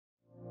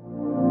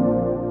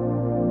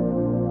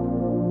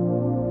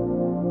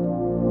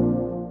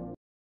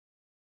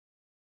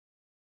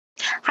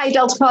Hi,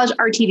 Delta College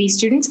RTV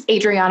students.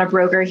 Adriana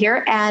Broger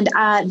here. And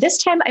this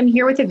time I'm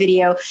here with a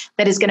video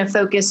that is going to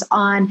focus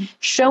on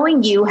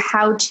showing you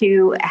how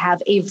to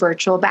have a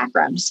virtual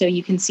background. So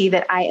you can see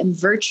that I am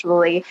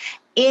virtually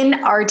in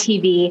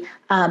RTV.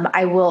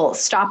 I will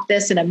stop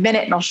this in a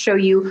minute and I'll show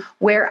you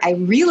where I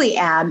really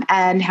am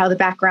and how the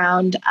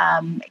background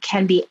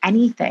can be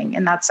anything.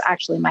 And that's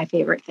actually my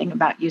favorite thing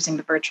about using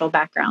the virtual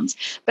backgrounds.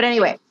 But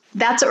anyway,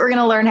 that's what we're going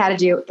to learn how to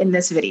do in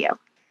this video.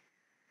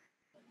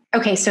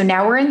 Okay, so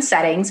now we're in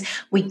settings.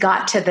 We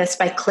got to this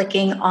by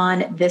clicking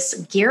on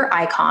this gear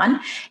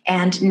icon.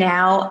 And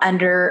now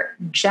under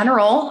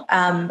general,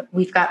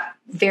 we've got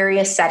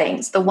various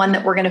settings. The one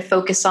that we're going to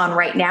focus on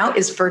right now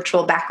is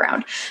virtual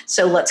background.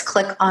 So let's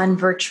click on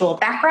virtual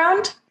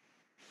background.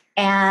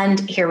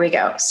 And here we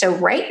go. So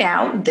right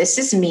now, this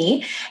is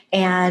me,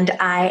 and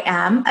I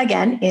am,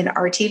 again, in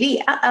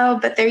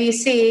RTV. But there you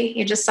see,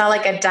 you just saw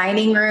like a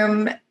dining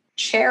room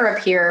chair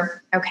up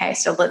here. Okay,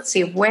 so let's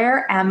see,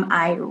 where am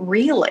I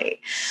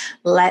really?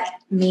 Let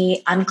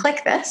me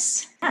unclick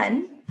this,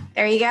 and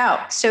there you go.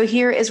 So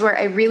here is where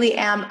I really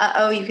am.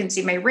 You can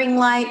see my ring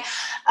light.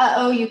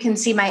 You can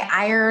see my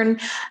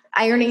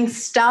ironing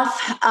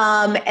stuff.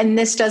 And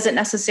this doesn't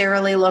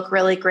necessarily look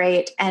really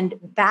great. And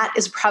that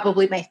is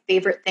probably my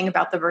favorite thing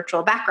about the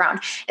virtual background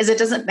is it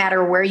doesn't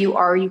matter where you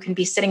are. You can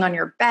be sitting on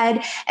your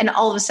bed and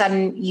all of a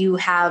sudden you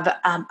have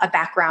a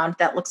background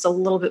that looks a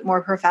little bit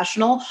more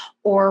professional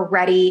or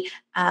ready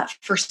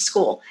for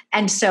school.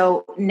 And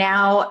so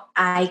now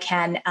I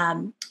can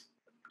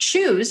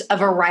choose a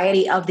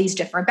variety of these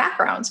different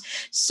backgrounds.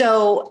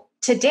 So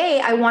today,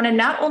 I want to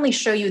not only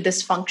show you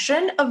this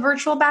function of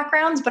virtual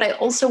backgrounds, but I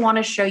also want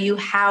to show you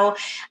how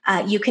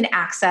you can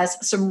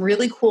access some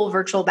really cool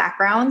virtual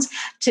backgrounds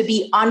to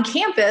be on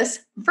campus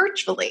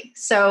virtually.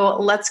 So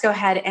let's go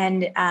ahead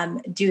and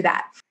do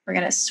that. We're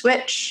going to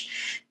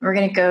switch. We're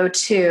going to go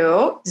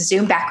to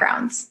Zoom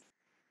backgrounds.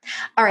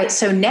 All right,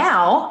 so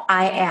now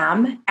I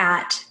am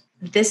at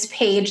this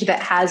page that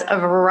has a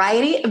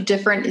variety of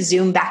different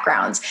Zoom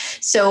backgrounds.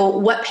 So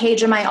what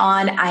page am I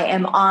on? I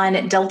am on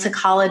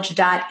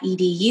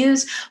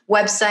deltacollege.edu's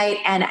website,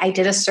 and I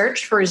did a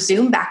search for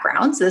Zoom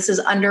backgrounds. This is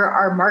under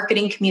our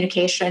marketing,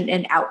 communication,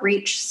 and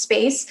outreach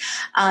space.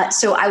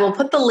 So I will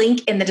put the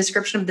link in the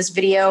description of this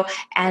video,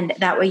 and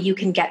that way you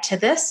can get to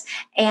this.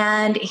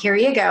 And here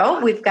you go.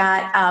 We've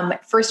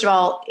got, first of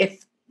all,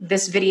 if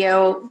this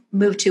video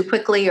moved too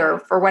quickly or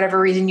for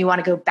whatever reason you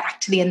want to go back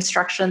to the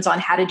instructions on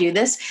how to do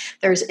this,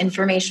 there's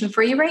information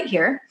for you right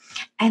here.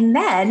 And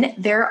then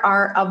there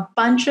are a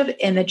bunch of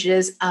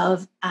images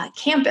of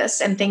campus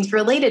and things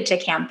related to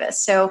campus.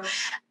 So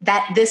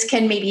that this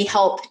can maybe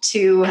help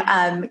to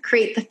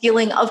create the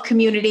feeling of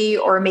community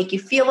or make you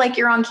feel like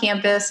you're on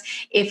campus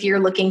if you're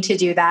looking to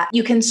do that.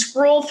 You can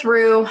scroll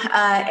through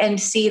and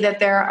see that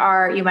there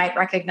are, you might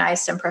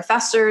recognize some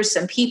professors,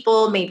 some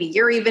people, maybe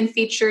you're even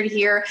featured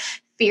here.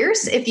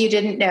 Fierce, if you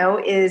didn't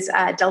know, is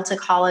Delta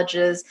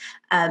College's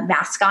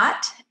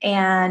mascot.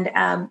 And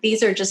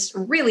these are just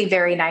really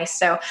very nice.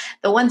 So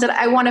the ones that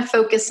I want to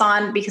focus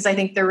on, because I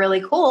think they're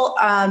really cool,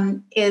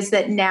 is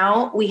that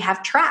now we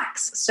have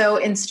tracks. So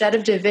instead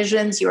of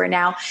divisions, you are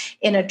now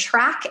in a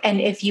track.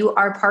 And if you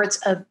are part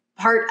of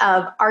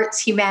arts,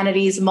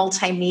 humanities,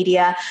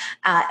 multimedia,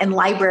 and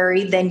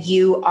library, then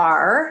you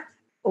are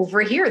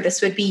over here.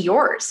 This would be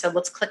yours. So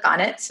let's click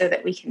on it so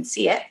that we can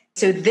see it.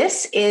 So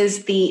this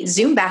is the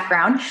Zoom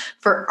background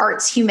for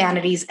arts,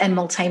 humanities, and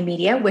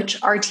multimedia, which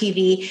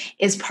RTV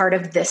is part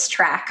of this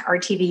track.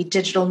 RTV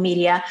digital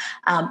media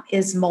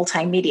is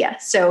multimedia.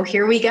 So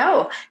here we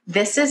go.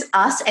 This is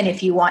us. And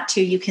if you want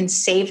to, you can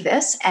save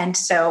this. And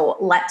so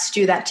let's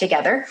do that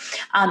together.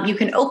 You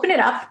can open it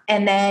up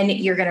and then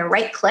you're going to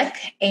right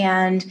click,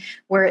 and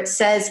where it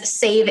says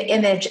save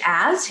image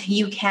as,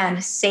 you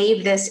can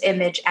save this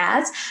image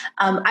as.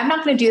 I'm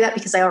not going to do that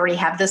because I already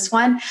have this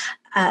one.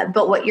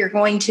 But what you're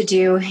going to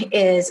do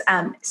is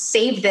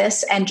save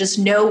this and just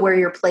know where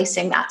you're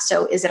placing that.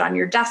 So is it on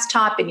your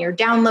desktop, in your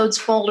downloads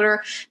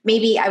folder?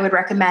 Maybe I would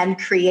recommend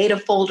create a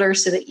folder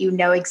so that you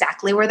know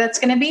exactly where that's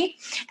going to be.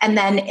 And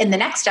then in the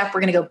next step,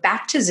 we're going to go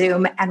back to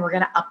Zoom and we're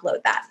going to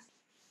upload that.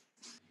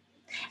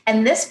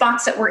 And this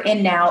box that we're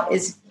in now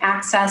is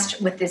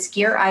accessed with this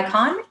gear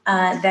icon.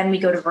 Then we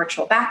go to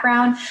virtual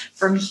background.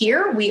 From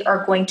here, we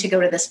are going to go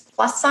to this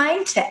plus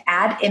sign to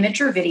add image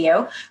or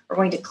video. We're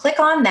going to click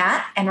on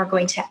that and we're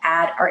going to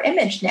add our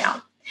image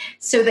now.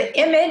 So the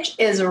image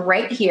is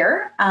right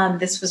here.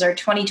 This was our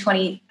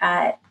 2020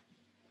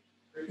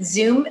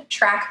 Zoom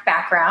track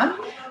background.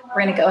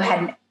 We're going to go ahead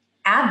and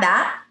add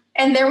that.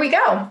 And there we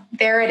go.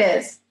 There it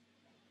is.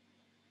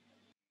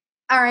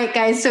 All right,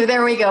 guys, so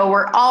there we go.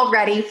 We're all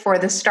ready for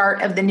the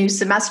start of the new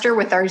semester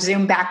with our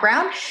Zoom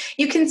background.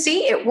 You can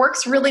see it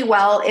works really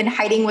well in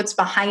hiding what's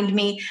behind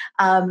me.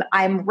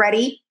 I'm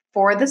ready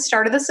for the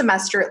start of the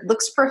semester. It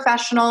looks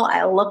professional.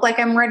 I look like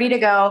I'm ready to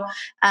go.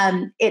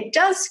 It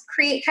does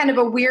create kind of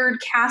a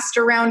weird cast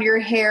around your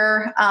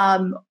hair,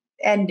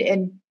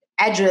 and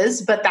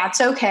edges, but that's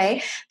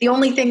okay. The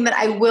only thing that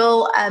I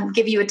will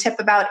give you a tip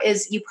about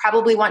is you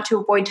probably want to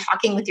avoid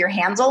talking with your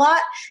hands a lot,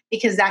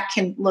 because that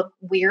can look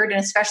weird, and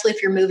especially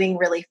if you're moving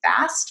really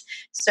fast.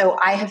 So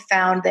I have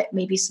found that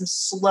maybe some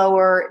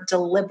slower,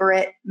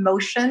 deliberate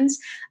motions,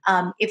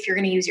 if you're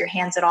going to use your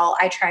hands at all,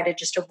 I try to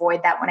just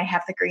avoid that when I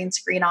have the green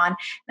screen on.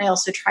 And I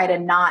also try to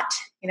not,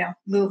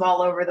 move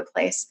all over the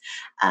place.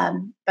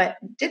 But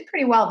did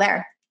pretty well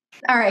there.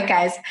 All right,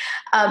 guys.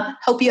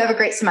 Hope you have a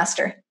great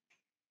semester.